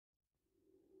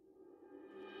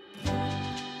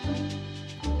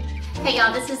Hey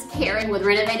y'all, this is Karen with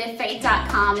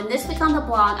RenovateFaith.com, and this week on the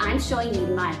blog I'm showing you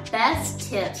my best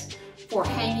tips for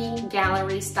hanging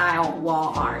gallery style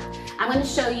wall art. I'm going to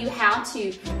show you how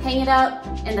to hang it up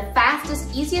in the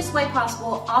fastest, easiest way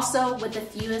possible, also with the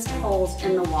fewest holes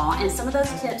in the wall, and some of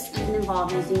those tips even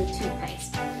involve using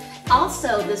toothpaste.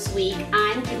 Also this week,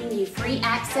 I'm giving you free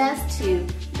access to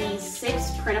these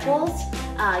 6 printables.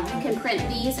 You can print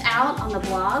these out on the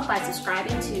blog by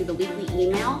subscribing to the weekly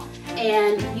email,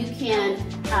 and you can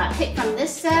pick from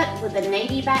this set with a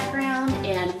navy background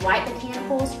and white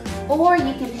botanicals, or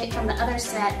you can pick from the other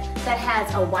set that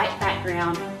has a white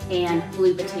background and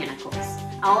blue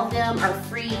botanicals. All of them are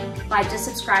free by just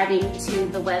subscribing to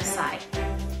the website.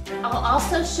 I'll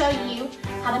also show you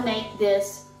how to make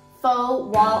this faux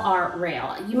wall art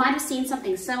rail. You might have seen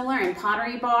something similar in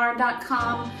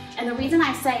potterybarn.com, and the reason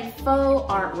I say faux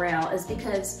art rail is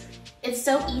because it's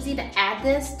so easy to add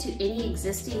this to any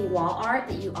existing wall art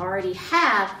that you already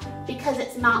have because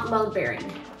it's not load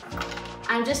bearing.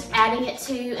 I'm just adding it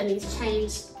to, and these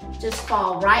chains just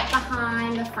fall right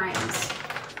behind the frames.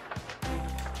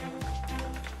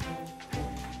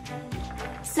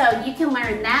 So you can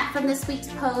learn that from this week's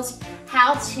post,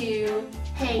 how to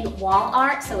hang wall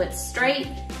art so it's straight,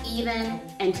 even,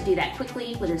 and to do that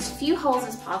quickly with as few holes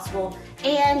as possible.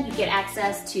 And you get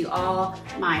access to all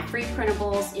my free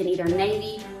printables in either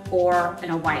navy or in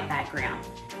a white background.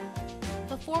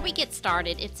 Before we get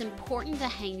started, it's important to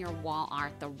hang your wall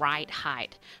art the right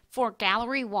height. For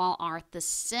gallery wall art, the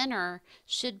center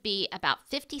should be about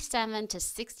 57 to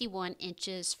 61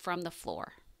 inches from the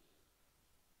floor.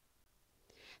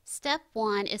 Step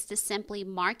 1 is to simply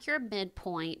mark your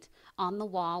midpoint on the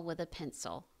wall with a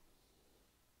pencil.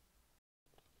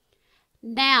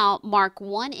 Now mark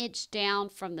 1 inch down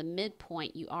from the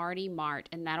midpoint you already marked,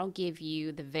 and that'll give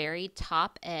you the very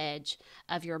top edge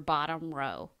of your bottom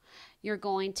row. You're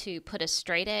going to put a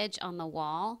straight edge on the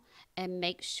wall and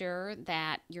make sure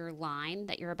that your line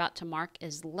that you're about to mark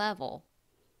is level.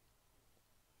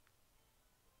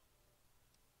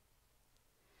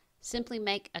 Simply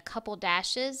make a couple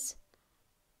dashes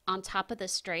on top of the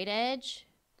straight edge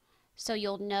so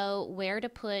you'll know where to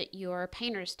put your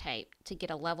painter's tape to get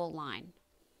a level line.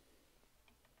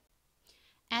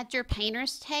 Add your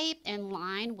painter's tape in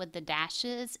line with the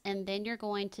dashes, and then you're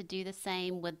going to do the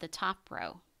same with the top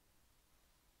row.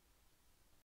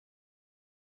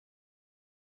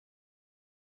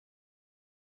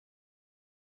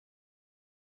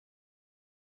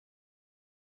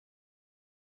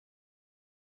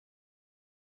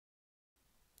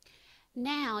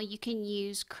 Now you can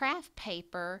use craft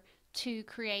paper to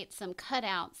create some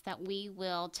cutouts that we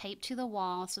will tape to the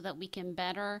wall so that we can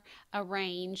better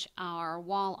arrange our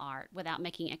wall art without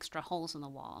making extra holes in the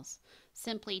walls.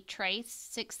 Simply trace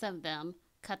 6 of them,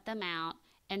 cut them out,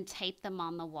 and tape them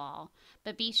on the wall.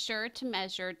 But be sure to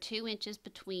measure 2 inches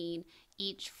between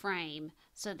each frame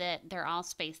so that they're all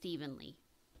spaced evenly.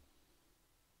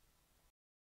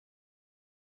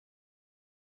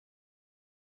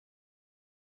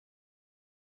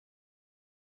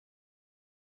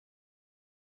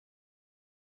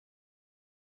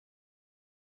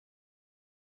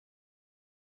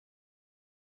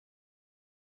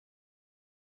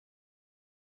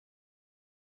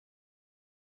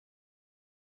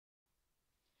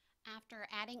 After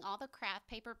adding all the craft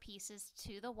paper pieces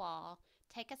to the wall,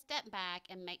 take a step back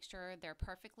and make sure they're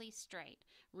perfectly straight.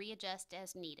 Readjust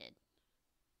as needed.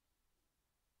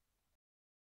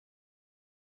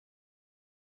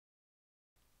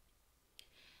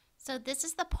 So this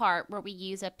is the part where we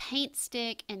use a paint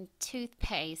stick and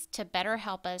toothpaste to better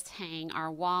help us hang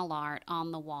our wall art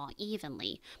on the wall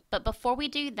evenly. But before we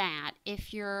do that,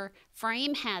 if your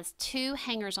frame has 2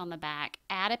 hangers on the back,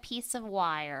 add a piece of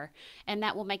wire, and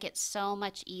that will make it so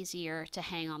much easier to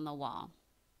hang on the wall.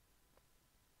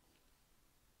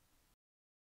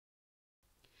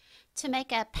 To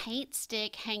make a paint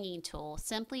stick hanging tool,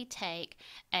 simply take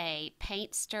a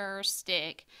paint stir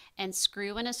stick and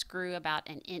screw in a screw about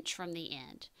 1 inch from the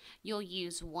end. You'll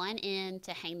use one end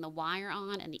to hang the wire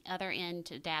on and the other end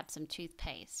to dab some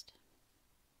toothpaste.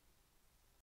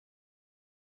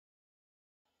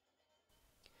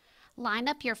 Line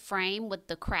up your frame with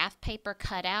the craft paper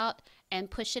cutout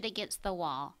and push it against the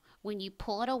wall. When you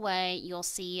pull it away, you'll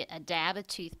see a dab of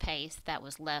toothpaste that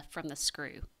was left from the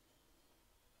screw.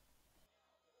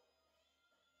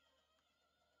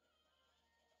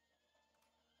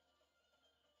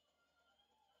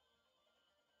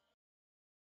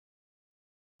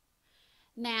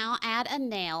 Now add a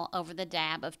nail over the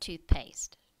dab of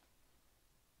toothpaste.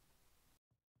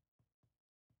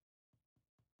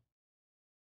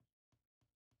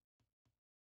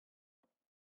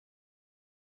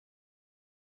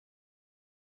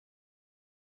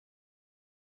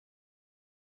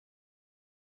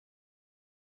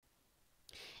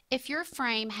 If your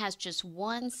frame has just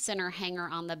one center hanger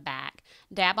on the back,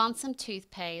 dab on some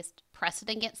toothpaste, press it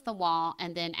against the wall,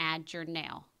 and then add your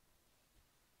nail.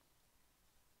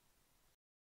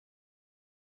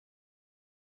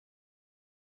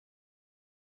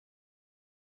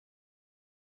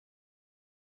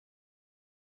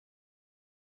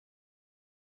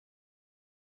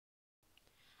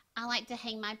 I like to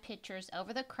hang my pictures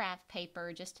over the craft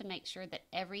paper just to make sure that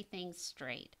everything's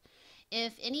straight.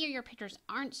 If any of your pictures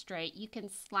aren't straight, you can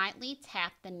slightly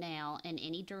tap the nail in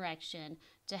any direction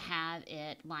to have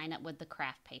it line up with the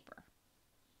craft paper.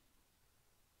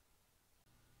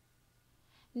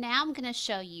 Now I'm going to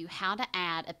show you how to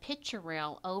add a picture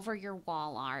rail over your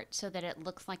wall art so that it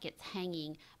looks like it's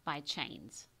hanging by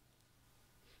chains.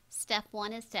 Step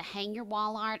 1 is to hang your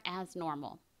wall art as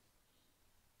normal.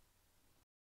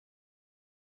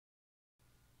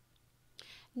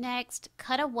 Next,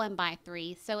 cut a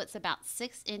 1x3 so it's about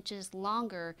 6 inches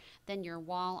longer than your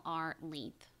wall art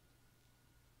length.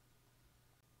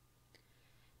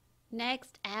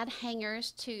 Next, add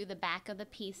hangers to the back of the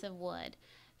piece of wood.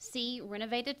 See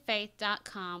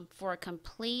renovatedfaith.com for a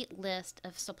complete list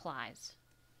of supplies.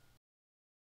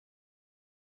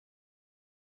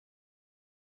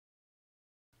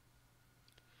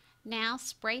 Now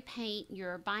spray paint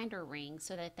your binder rings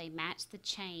so that they match the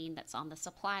chain that's on the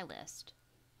supply list.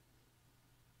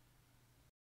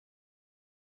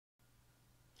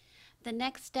 The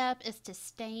next step is to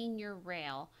stain your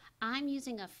rail. I'm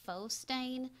using a faux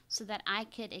stain so that I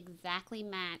could exactly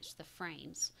match the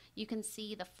frames. You can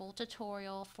see the full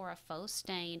tutorial for a faux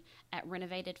stain at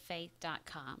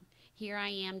renovatedfaith.com. Here I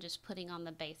am just putting on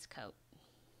the base coat.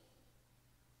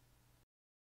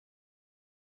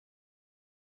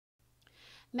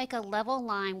 Make a level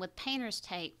line with painter's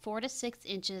tape 4 to 6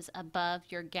 inches above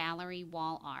your gallery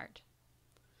wall art.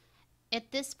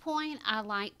 At this point, I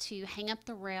like to hang up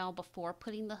the rail before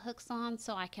putting the hooks on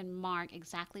so I can mark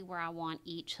exactly where I want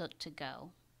each hook to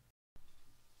go.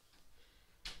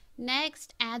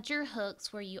 Next, add your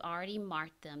hooks where you already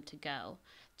marked them to go.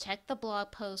 Check the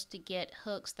blog post to get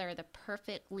hooks that are the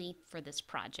perfect length for this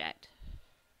project.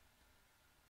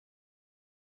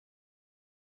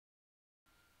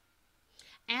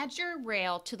 Add your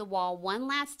rail to the wall one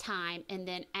last time and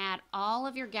then add all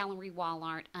of your gallery wall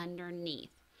art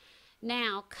underneath.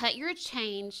 Now cut your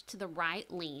chains to the right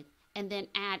length and then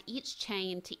add each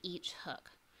chain to each hook.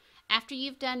 After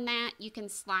you've done that, you can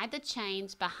slide the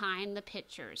chains behind the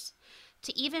pictures.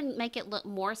 To even make it look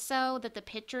more so that the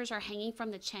pictures are hanging from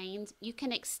the chains, you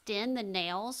can extend the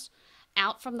nails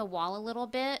out from the wall a little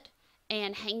bit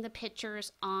and hang the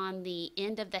pictures on the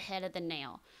end of the head of the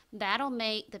nail. That'll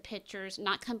make the pictures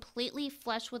not completely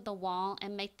flush with the wall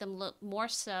and make them look more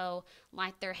so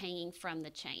like they're hanging from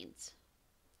the chains.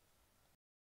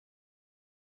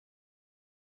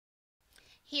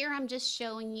 Here I'm just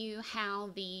showing you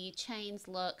how the chains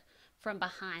look from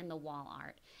behind the wall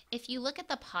art. If you look at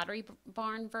the Pottery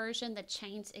Barn version, the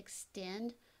chains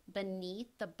extend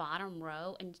beneath the bottom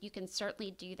row, and you can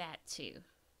certainly do that too.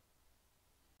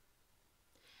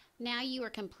 Now you are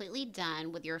completely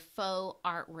done with your faux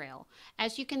art rail.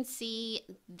 As you can see,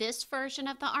 this version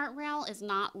of the art rail is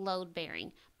not load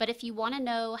bearing, but if you want to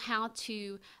know how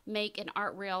to make an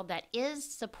art rail that is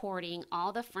supporting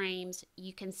all the frames,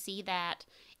 you can see that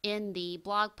in the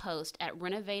blog post at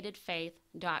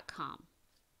renovatedfaith.com.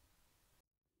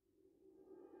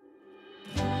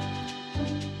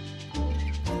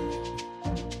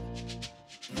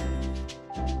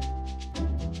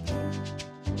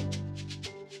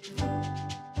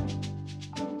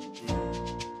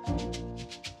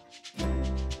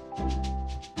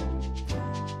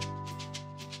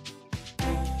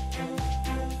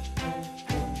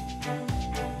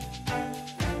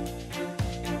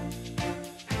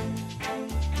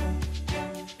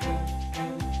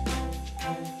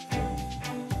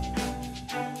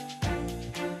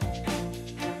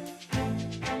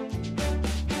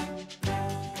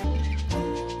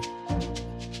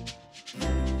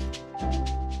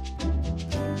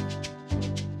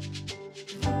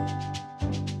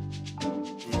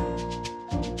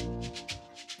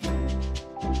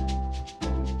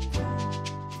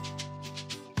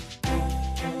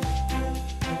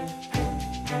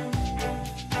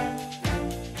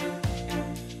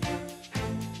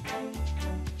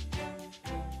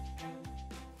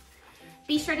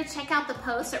 Be sure to check out the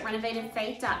post at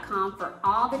renovatedfaith.com for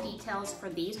all the details for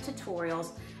these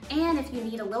tutorials. And if you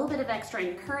need a little bit of extra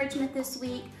encouragement this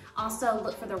week, also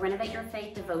look for the Renovate Your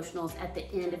Faith devotionals at the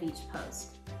end of each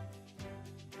post.